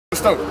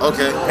store.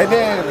 Okay. And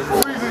then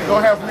Freezy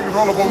gonna have some niggas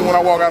roll up on me when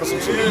I walk out of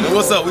some shit. And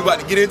what's up? We about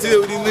to get into it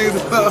with these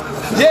niggas?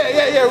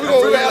 Yeah. We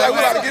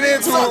about to get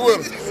into it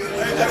with them.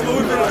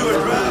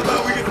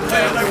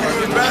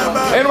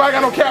 Ain't nobody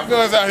got no cap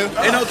guns out here.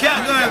 Ain't no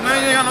cap guns,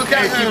 man. You ain't got no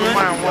cap guns,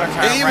 man.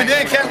 And even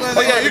then, cap guns.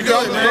 Oh yeah, you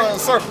go in a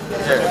circle.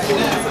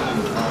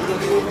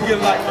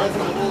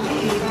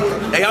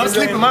 Hey, I'm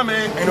sleeping, my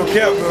man. Ain't no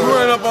cap guns. You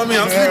running up on me?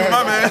 I'm sleeping,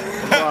 my man.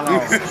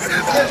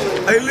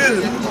 Hey,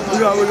 listen. We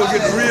gonna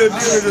get the real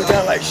deal this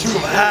time, like shoot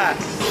them high.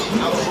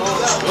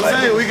 I'm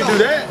saying we can do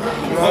that.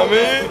 You know what I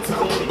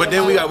mean? But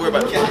then we gotta worry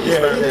about the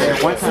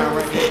Yeah. One time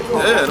right here.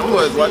 Yeah, them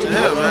boys watching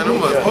hell, man. Them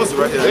boys posted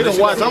right here. They done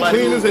watch. I'm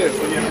clean as hell.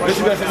 Unless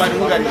you got somebody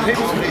who got these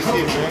papers for their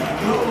shit, man.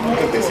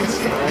 This is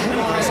shit,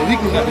 man. So we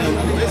can get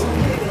this.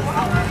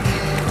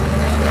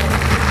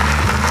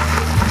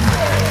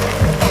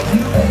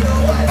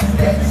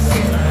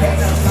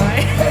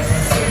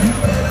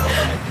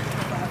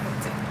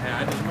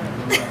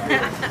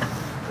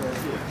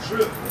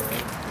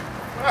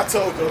 I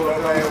told you,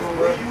 man,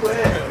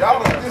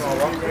 y'all gonna listen to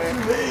me, man.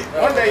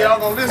 One day y'all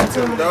gonna listen to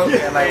me, dog.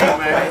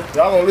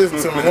 Y'all gonna listen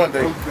to me one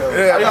day.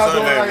 Yeah, y'all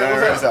doing like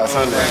It's out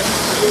Sunday.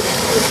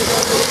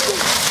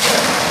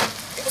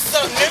 What's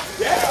up, nigga?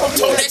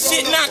 Told that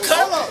shit not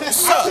cut.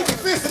 What's up?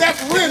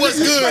 What's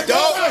good,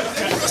 dog?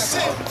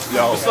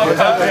 Yo, what's up?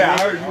 Yeah,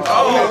 I heard you.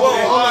 That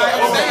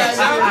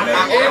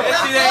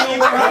shit ain't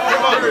even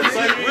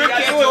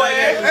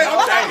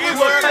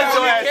we'll catch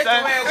your ass.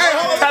 Hey,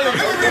 hold on.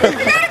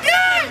 You got a gun!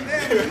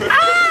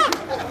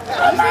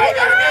 Oh my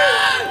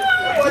God!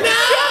 No!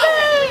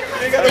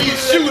 You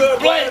shoot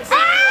blanks.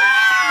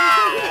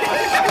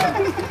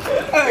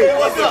 Hey,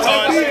 what's up,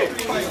 man? Hey,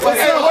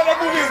 what that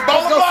movie is?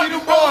 Let's go see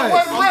them boys.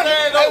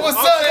 Hey, what's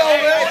up, though,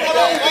 man?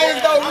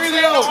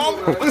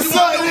 What's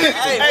up, man?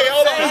 Hey,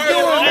 hold on.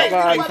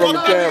 Hiding from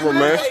the camera,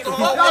 man.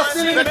 Y'all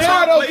sitting in the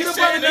car, though. Get up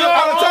on the car.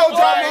 I told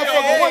y'all,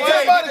 motherfucker. One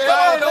time by the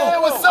car,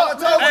 man. What's up? I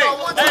told y'all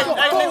one time.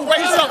 Hey, nigga,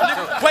 raise up,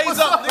 nigga. Raise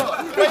up, nigga.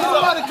 Get up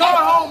by the car,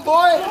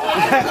 homeboy.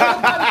 Get up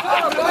by the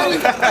car, buddy.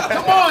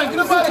 Come on, get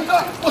up by the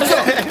car. What's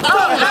up?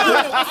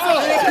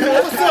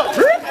 What's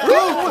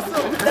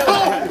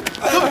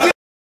up?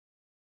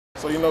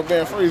 So you know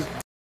Ben Freezy?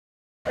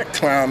 That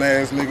clown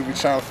ass nigga be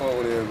trying to fuck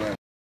with everybody.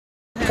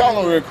 Call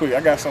him real quick.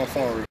 I got something for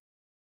him real quick.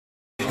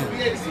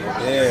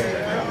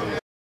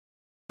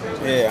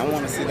 Yeah, I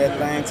want to see that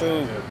thing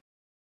too.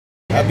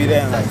 I'll be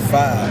there in like 5.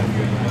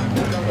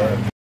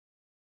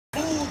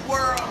 Food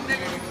world,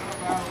 nigga.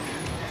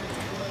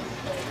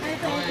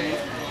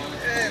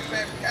 Yeah,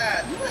 baby,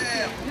 God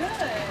damn.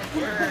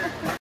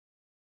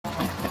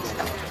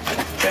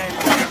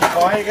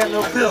 Oh, I ain't got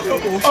no pills.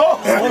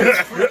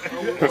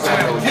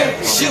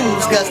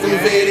 Shoes custom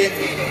fitted,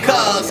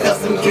 cars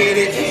custom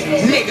kitted,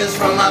 niggas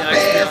from my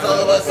past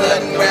all of a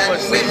sudden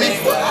riding with me.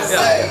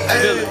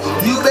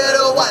 You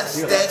better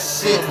watch that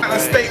shit.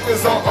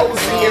 Statements on OZ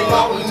and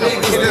all the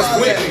niggas that's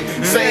with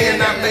me,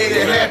 saying I made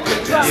it happen,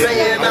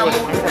 saying I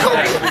moved the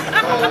coke.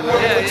 I don't know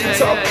what you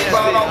talking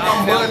about, all my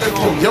money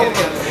from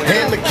Yola,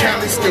 and the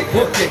county still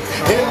booking,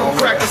 and the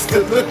crackers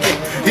still looking.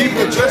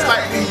 Even dressed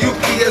like the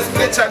UPS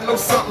bitch, I know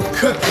something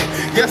cooking.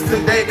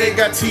 Yesterday they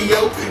got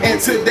T.O. and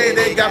today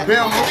they got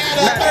Bama.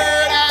 The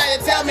third eye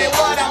tell me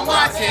what I'm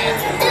watching.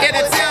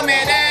 It'll tell me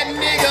that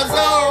niggas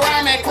all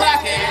around me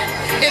clocking.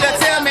 It'll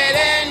tell me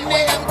that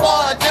niggas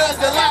for just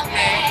to lock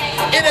me.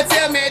 It'll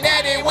tell me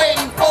that they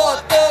waiting for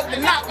a thug to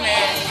knock me.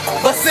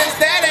 But since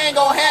that ain't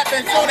gonna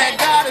happen, so that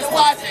God is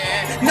watching.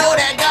 Know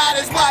that God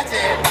is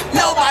watching.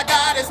 Know my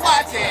God is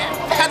watching.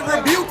 Gotta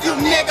rebuke you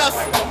niggas.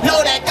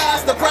 Know that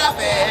God's the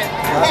prophet.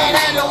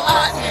 Ain't no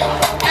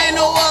argument. Ain't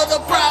no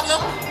other problem.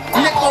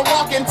 Nigga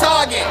walking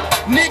Target,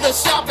 nigga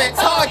shop at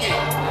Target,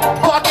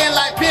 parking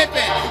like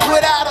pimpin'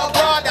 without a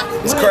brother.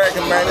 It's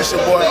cracking, man. It's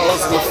your boy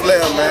O'Z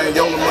LaFlare, man.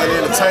 Yola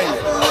Money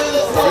Entertainment.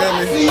 Feel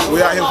me?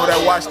 We out here for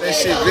that watch that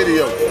shit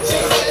video.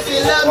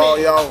 All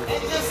y'all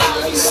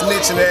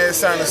snitching ass,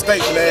 signing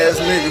statement ass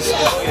niggas.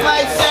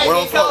 We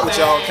don't fuck with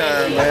y'all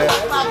kind, man.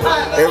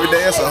 Every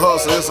day it's a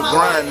hustle, it's a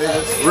grind,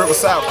 niggas.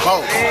 Riverside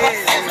boss.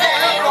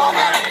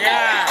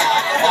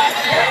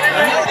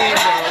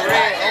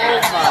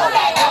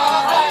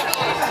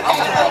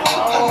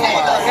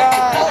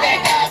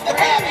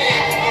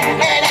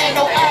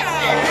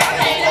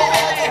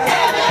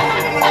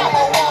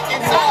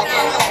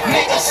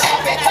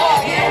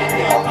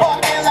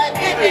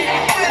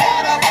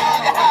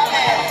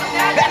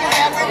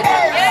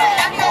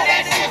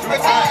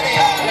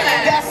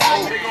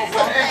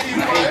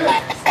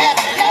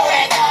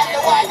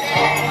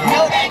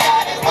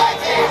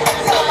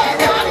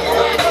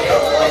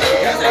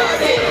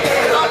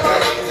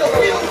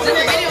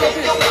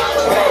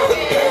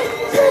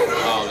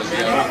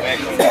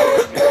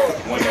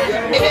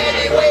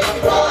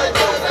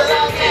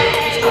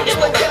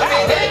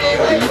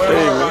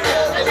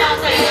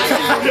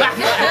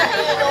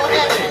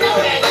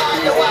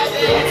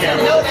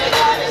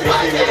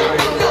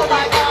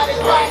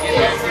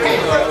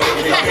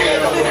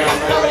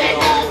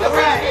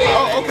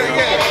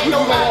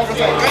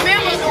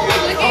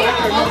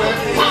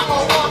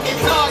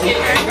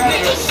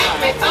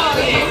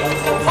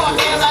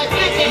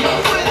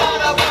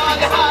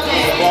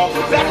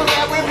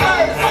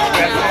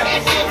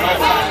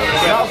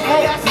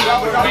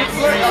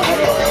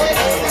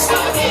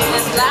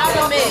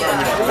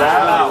 We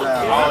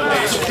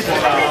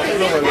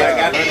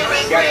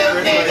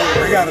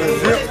got a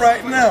zip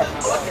right now.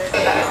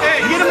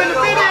 Hey, get him in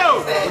the video.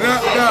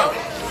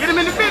 Get him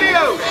in the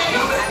video.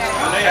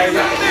 Hey,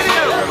 get him in the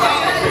video.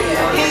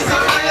 He's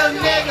a real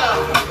nigga.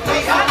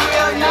 He's a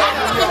real nigga.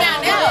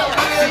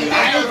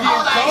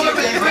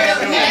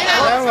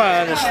 That's what I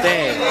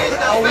understand.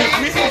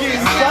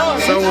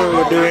 Someone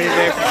will do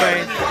anything for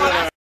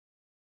fame.